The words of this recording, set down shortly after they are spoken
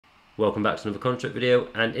Welcome back to another construct video,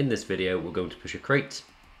 and in this video we're going to push a crate,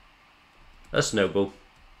 a snowball,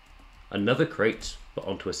 another crate but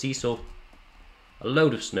onto a seesaw, a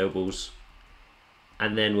load of snowballs,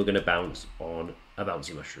 and then we're going to bounce on a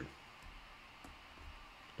bouncy mushroom.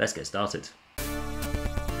 Let's get started.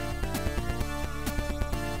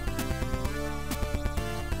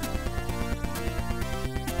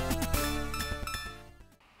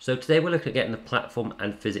 So today we're looking at getting the platform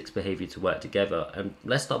and physics behaviour to work together, and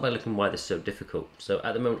let's start by looking why this is so difficult. So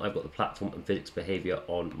at the moment I've got the platform and physics behaviour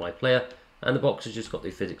on my player, and the box has just got the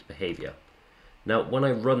physics behaviour. Now when I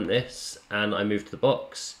run this and I move to the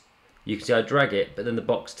box, you can see I drag it, but then the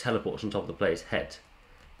box teleports on top of the player's head.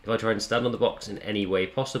 If I try and stand on the box in any way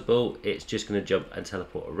possible, it's just going to jump and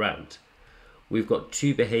teleport around. We've got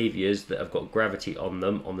two behaviours that have got gravity on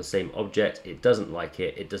them on the same object. It doesn't like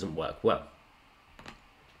it, it doesn't work well.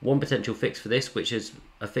 One potential fix for this, which is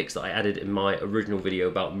a fix that I added in my original video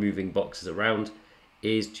about moving boxes around,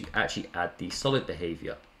 is to actually add the solid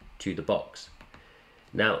behaviour to the box.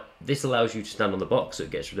 Now this allows you to stand on the box, so it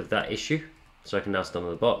gets rid of that issue. So I can now stand on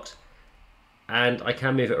the box and I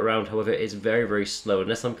can move it around. However, it's very slow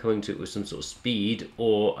unless I'm coming to it with some sort of speed,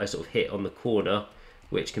 or I sort of hit on the corner,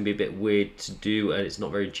 which can be a bit weird to do and it's not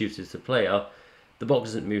very intuitive to the player. The box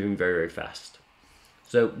isn't moving very fast.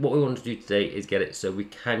 So what we want to do today is get it so we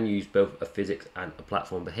can use both a physics and a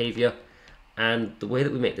platform behaviour. And the way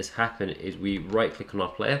that we make this happen is we right click on our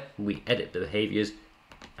player, we edit the behaviours,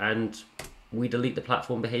 and we delete the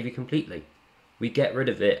platform behaviour completely. We get rid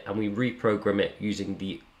of it and we reprogram it using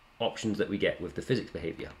the options that we get with the physics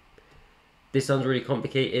behaviour. This sounds really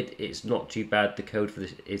complicated, it's not too bad, the code for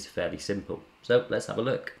this is fairly simple. So let's have a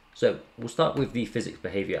look. So we'll start with the physics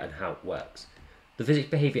behaviour and how it works. The physics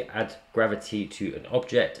behaviour adds gravity to an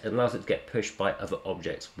object and allows it to get pushed by other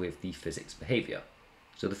objects with the physics behaviour.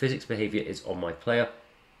 So the physics behaviour is on my player,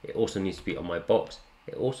 it also needs to be on my box,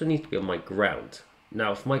 it also needs to be on my ground.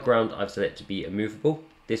 Now for my ground I've set it to be immovable.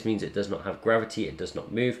 This means it does not have gravity, it does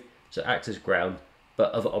not move, so it acts as ground,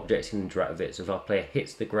 but other objects can interact with it. So if our player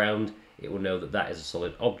hits the ground, it will know that that is a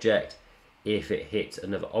solid object. If it hits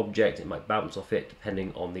another object, it might bounce off it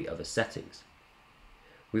depending on the other settings.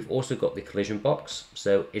 We've also got the collision box.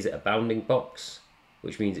 So is it a bounding box,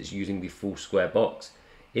 which means it's using the full square box?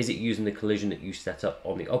 Is it using the collision that you set up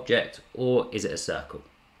on the object, or is it a circle?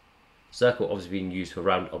 Circle obviously being used for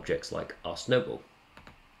round objects like our snowball.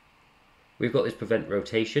 We've got this prevent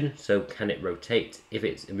rotation, so can it rotate? If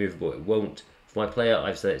it's immovable, it won't. For my player,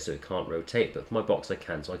 I've set it so it can't rotate, but for my box I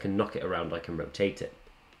can, so I can knock it around, I can rotate it.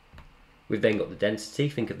 We've then got the density.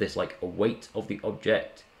 Think of this like a weight of the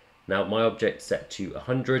object. Now my object is set to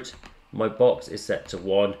 100, my box is set to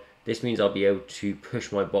 1. This means I'll be able to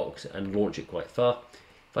push my box and launch it quite far.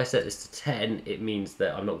 If I set this to 10, it means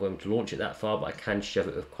that I'm not going to launch it that far, but I can shove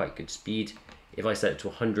it with quite good speed. If I set it to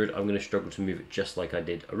 100, I'm going to struggle to move it just like I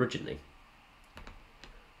did originally.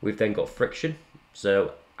 We've then got friction,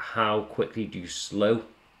 so how quickly do you slow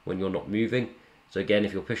when you're not moving? So again,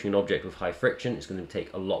 if you're pushing an object with high friction, it's going to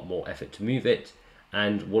take a lot more effort to move it.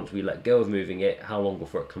 And once we let go of moving it, how long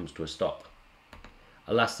before it comes to a stop?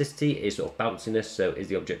 Elasticity is sort of bounciness, so is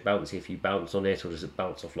the object bouncy if you bounce on it, or does it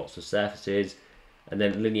bounce off lots of surfaces? And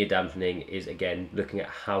then linear dampening is again looking at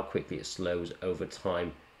how quickly it slows over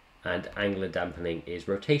time, and angular dampening is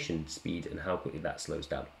rotation speed and how quickly that slows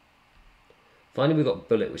down. Finally, we've got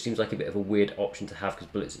bullet, which seems like a bit of a weird option to have because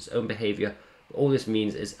bullet's its own behaviour. But all this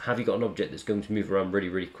means is, have you got an object that's going to move around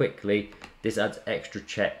really quickly? This adds extra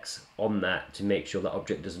checks on that to make sure that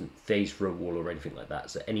object doesn't phase through a wall or anything like that.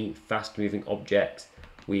 So any fast moving object,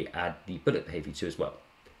 we add the bullet behaviour to as well.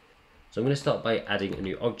 So I'm going to start by adding a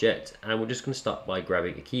new object, and we're just going to start by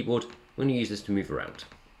grabbing a keyboard. We're going to use this to move around.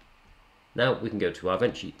 Now we can go to our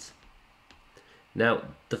event sheets. Now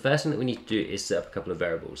the first thing that we need to do is set up a couple of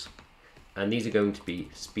variables. And these are going to be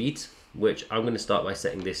speed, which I'm going to start by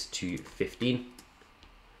setting this to 15.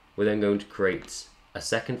 We're then going to create a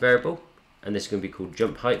second variable, and this is going to be called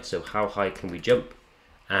jump height, so how high can we jump?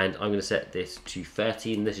 And I'm going to set this to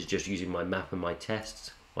 13. This is just using my map and my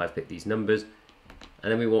tests where I've picked these numbers. And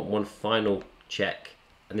then we want one final check,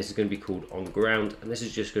 and this is going to be called on ground, and this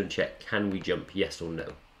is just going to check, can we jump, yes or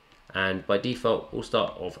no? And by default, we'll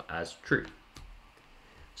start off as true.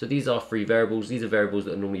 So these are free variables. These are variables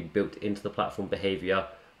that are normally built into the platform behavior.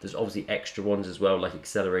 There's obviously extra ones as well, like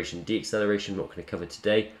acceleration, deceleration, I'm not going to cover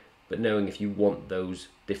today, but knowing if you want those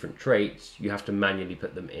different traits, you have to manually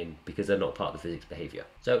put them in because they're not part of the physics behavior.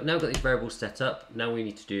 So now we've got these variables set up, now what we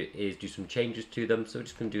need to do is do some changes to them. So we're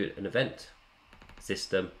just going to do an event,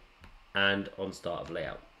 system, and on start of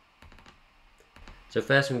layout. So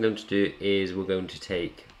first thing we're going to do is we're going to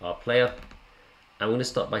take our player I'm going to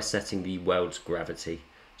start by setting the world's gravity.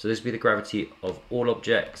 So this will be the gravity of all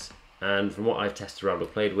objects, and from what I've tested around or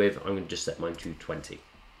played with, I'm going to just set mine to 20.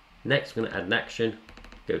 Next, we're going to add an action,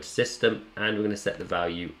 go to system, and we're going to set the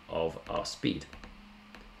value of our speed.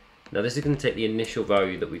 Now this is going to take the initial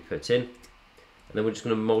value that we put in, and then we're just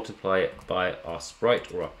going to multiply it by our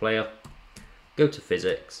sprite or our player, go to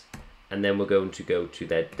physics, and then we're going to go to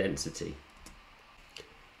their density.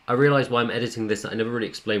 I realise while I'm editing this that I never really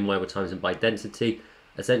explained why we're timesing by density.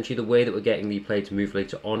 Essentially the way that we're getting the player to move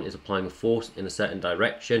later on is applying a force in a certain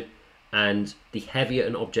direction, and the heavier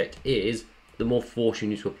an object is, the more force you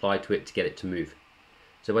need to apply to it to get it to move.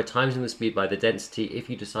 So by timesing the speed by the density, if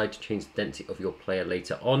you decide to change the density of your player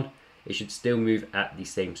later on, it should still move at the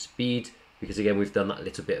same speed, because again we've done that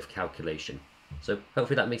little bit of calculation. So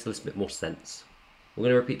hopefully that makes a little bit more sense. We're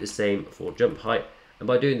going to repeat the same for jump height, and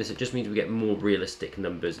by doing this it just means we get more realistic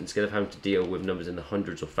numbers. Instead of having to deal with numbers in the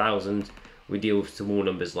hundreds or thousands, we deal with small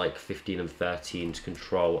numbers like 15 and 13 to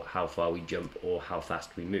control how far we jump or how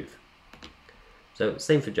fast we move. So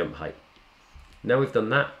same for jump height. Now we've done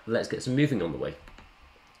that, let's get some moving on the way.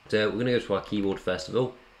 So we're going to go to our keyboard first of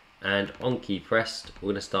all, and on key pressed we're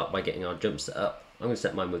going to start by getting our jump set up. I'm going to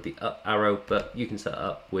set mine with the up arrow, but you can set it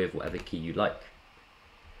up with whatever key you like.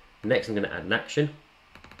 Next I'm going to add an action,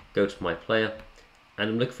 go to my player, and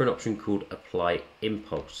I'm looking for an option called apply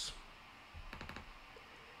impulse.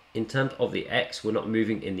 In terms of the X, we're not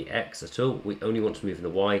moving in the X at all, we only want to move in the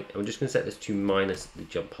Y, and we're just going to set this to minus the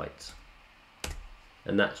jump height.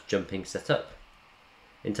 And that's jumping set up.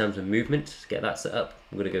 In terms of movement, to get that set up,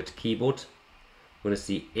 I'm going to go to keyboard, we're going to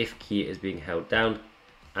see if key is being held down,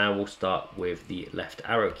 and we'll start with the left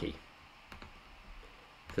arrow key.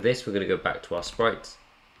 For this we're going to go back to our sprites,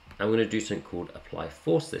 and we're going to do something called apply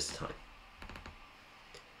force this time.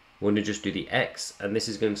 We're going to just do the X, and this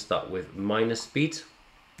is going to start with minus speed.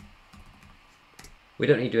 We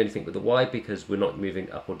don't need to do anything with the Y because we're not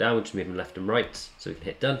moving up or down, we're just moving left and right, so we can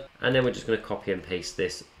hit done. And then we're just going to copy and paste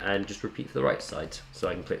this and just repeat for the right side. So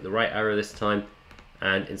I can click the right arrow this time,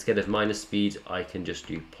 and instead of minus speed, I can just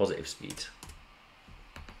do positive speed.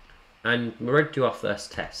 And we're ready to do our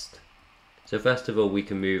first test. So first of all, we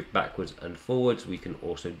can move backwards and forwards, we can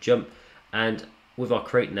also jump, and with our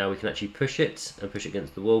crate now we can actually push it and push it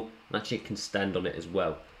against the wall, and actually it can stand on it as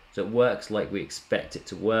well. So it works like we expect it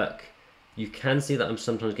to work. You can see that I'm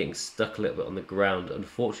sometimes getting stuck a little bit on the ground.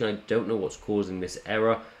 Unfortunately, I don't know what's causing this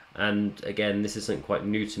error, and again, this is something quite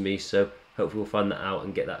new to me, so hopefully we'll find that out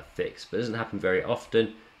and get that fixed. But it doesn't happen very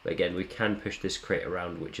often, but again, we can push this crate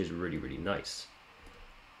around, which is really, really nice.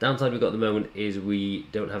 Downside we've got at the moment is we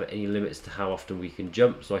don't have any limits to how often we can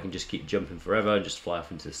jump, so I can just keep jumping forever and just fly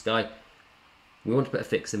off into the sky. We want to put a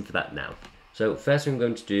fix in for that now. So first thing I'm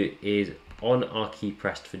going to do is on our key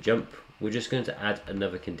pressed for jump, we're just going to add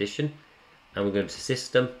another condition, and we're going to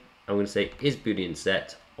system, and we're going to say is Boolean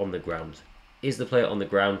set on the ground. Is the player on the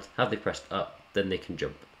ground? Have they pressed up? Then they can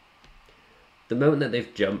jump. The moment that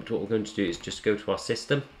they've jumped, what we're going to do is just go to our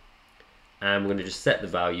system, and we're going to just set the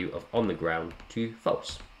value of on the ground to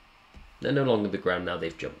false. They're no longer on the ground now,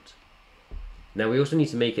 they've jumped. Now we also need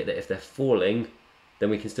to make it that if they're falling, then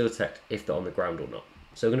we can still detect if they're on the ground or not.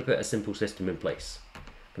 So we're going to put a simple system in place.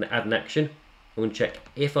 I'm going to add an action. I'm going to check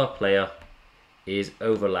if our player is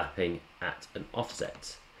overlapping at an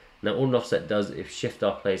offset. Now all an offset does is shift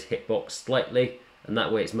our player's hitbox slightly, and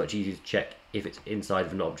that way it's much easier to check if it's inside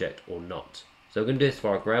of an object or not. So we're going to do this for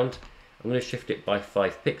our ground. I'm going to shift it by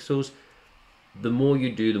 5 pixels. The more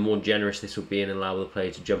you do, the more generous this will be and allow the player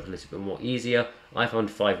to jump a little bit more easier. I found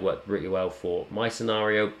 5 worked really well for my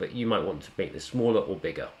scenario, but you might want to make this smaller or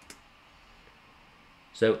bigger.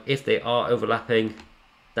 So if they are overlapping,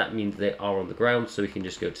 that means they are on the ground, so we can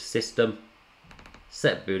just go to system,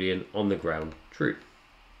 set Boolean on the ground true.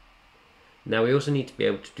 Now we also need to be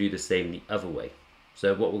able to do the same the other way.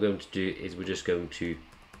 So what we're going to do is we're just going to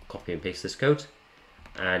copy and paste this code,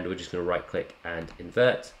 and we're just going to right click and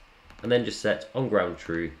invert, and then just set on ground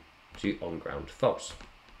true to on ground false.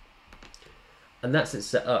 And that's it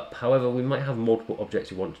set up. However, we might have multiple objects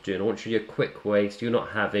we want to do, and I want to show you a quick way so you're not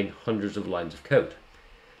having hundreds of lines of code.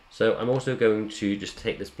 So I'm also going to just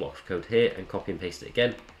take this block of code here and copy and paste it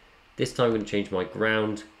again. This time I'm going to change my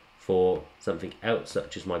ground for something else,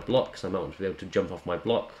 such as my block, so I might want to be able to jump off my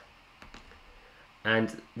block.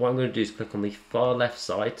 And what I'm going to do is click on the far left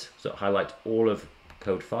side, so highlight all of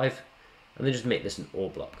code 5, and then just make this an OR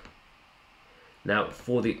block. Now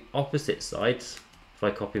for the opposite sides, if I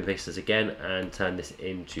copy and paste this again and turn this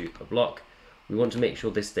into a block, we want to make sure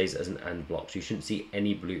this stays as an AND block, so you shouldn't see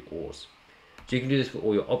any blue ORs. So you can do this for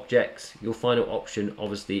all your objects. Your final option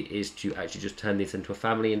obviously is to actually just turn this into a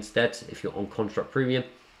family instead if you're on Construct Premium.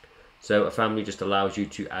 So a family just allows you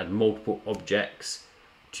to add multiple objects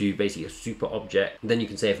to basically a super object. Then you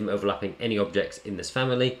can say if I'm overlapping any objects in this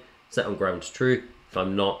family, set on ground to true. If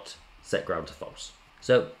I'm not, set ground to false.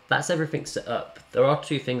 So that's everything set up. There are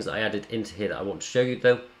two things that I added into here that I want to show you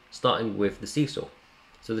though, starting with the seesaw.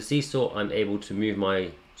 So the seesaw, I'm able to move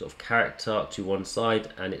my sort of character to one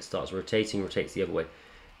side and it starts rotating, rotates the other way.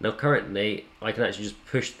 Now currently, I can actually just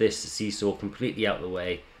push this seesaw completely out of the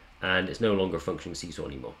way and it's no longer a functioning seesaw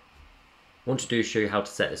anymore. What I want to do is show you how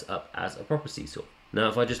to set this up as a proper seesaw. Now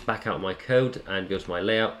if I just back out my code and go to my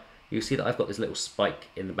layout, you'll see that I've got this little spike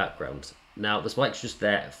in the background. Now the spike's just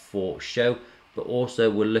there for show, but also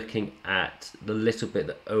we're looking at the little bit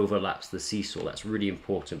that overlaps the seesaw. That's really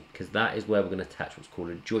important because that is where we're going to attach what's called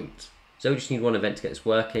a joint. So we just need one event to get this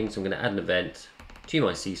working. So I'm going to add an event to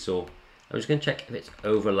my seesaw. I'm just going to check if it's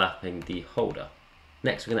overlapping the holder.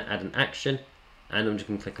 Next we're going to add an action and I'm just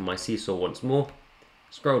going to click on my seesaw once more,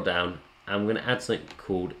 scroll down, and I'm going to add something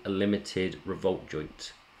called a limited revolt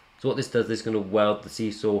joint. So what this does, this is going to weld the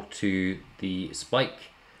seesaw to the spike,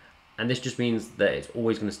 and this just means that it's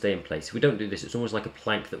always going to stay in place. If we don't do this, it's almost like a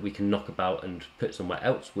plank that we can knock about and put somewhere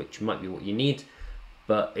else, which might be what you need,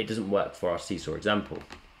 but it doesn't work for our seesaw example.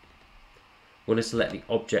 We're going to select the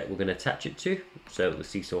object we're going to attach it to, so the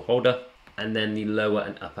seesaw holder, and then the lower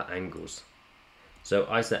and upper angles. So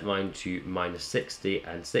I set mine to -60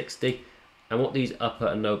 and 60. And what these upper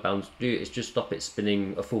and lower bounds do is just stop it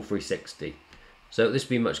spinning a full 360. So this will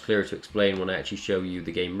be much clearer to explain when I actually show you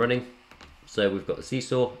the game running. So we've got the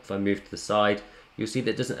seesaw. If I move to the side, you'll see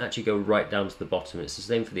that it doesn't actually go right down to the bottom. It's the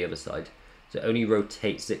same for the other side. So it only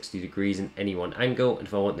rotates 60 degrees in any one angle. And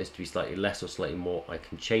if I want this to be slightly less or slightly more, I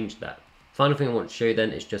can change that. Final thing I want to show you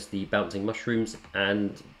then is just the bouncing mushrooms.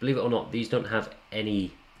 And believe it or not, these don't have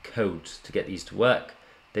any code to get these to work.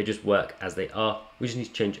 They just work as they are. We just need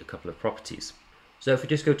to change a couple of properties. So if we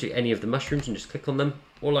just go to any of the mushrooms and just click on them,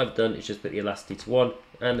 all I've done is just put the elasticity to 1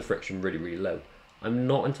 and the friction really, really low. I'm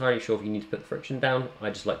not entirely sure if you need to put the friction down. I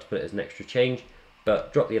just like to put it as an extra change,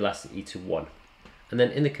 but drop the elasticity to 1. And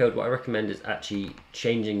then in the code, what I recommend is actually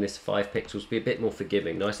changing this 5 pixels to be a bit more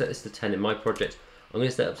forgiving. Now I set this to 10 in my project. I'm going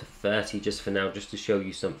to set it up to 30 just for now, just to show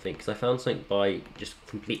you something, because I found something by just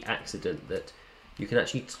complete accident that you can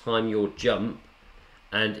actually time your jump.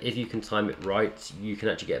 And if you can time it right, you can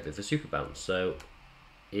actually get a bit of a super bounce. So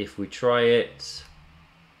if we try it,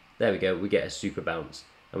 there we go, we get a super bounce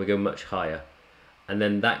and we go much higher. And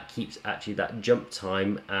then that keeps actually that jump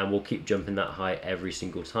time, and we'll keep jumping that high every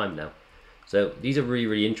single time now. So these are really,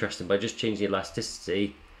 really interesting. By just changing the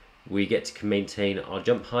elasticity, we get to maintain our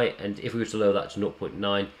jump height. And if we were to lower that to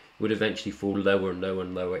 0.9, it would eventually fall lower and lower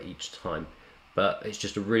and lower each time. But it's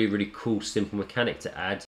just a really, really cool, simple mechanic to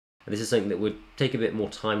add. And this is something that would take a bit more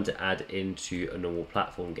time to add into a normal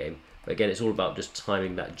platform game. But again, it's all about just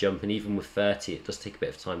timing that jump, and even with 30, it does take a bit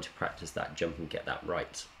of time to practice that jump and get that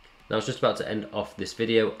right. Now I was just about to end off this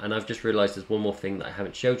video, and I've just realized there's one more thing that I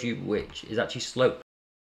haven't showed you, which is actually slope.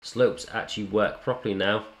 Slopes actually work properly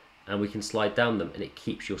now, and we can slide down them, and it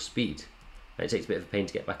keeps your speed. And it takes a bit of a pain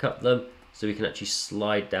to get back up them, so we can actually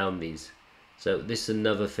slide down these. So this is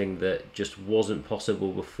another thing that just wasn't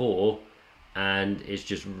possible before, and it's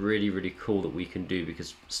just really, really cool that we can do,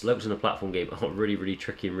 because slopes in a platform game are really, really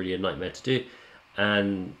tricky and really a nightmare to do.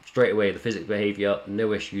 And straight away, the physics behavior,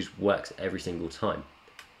 no issues, works every single time.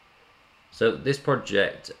 So this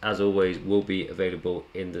project, as always, will be available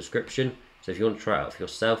in the description. So if you want to try it out for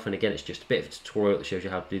yourself, and again, it's just a bit of a tutorial that shows you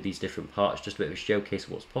how to do these different parts, just a bit of a showcase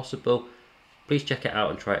of what's possible. Please check it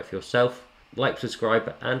out and try it for yourself. Like,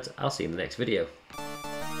 subscribe, and I'll see you in the next video.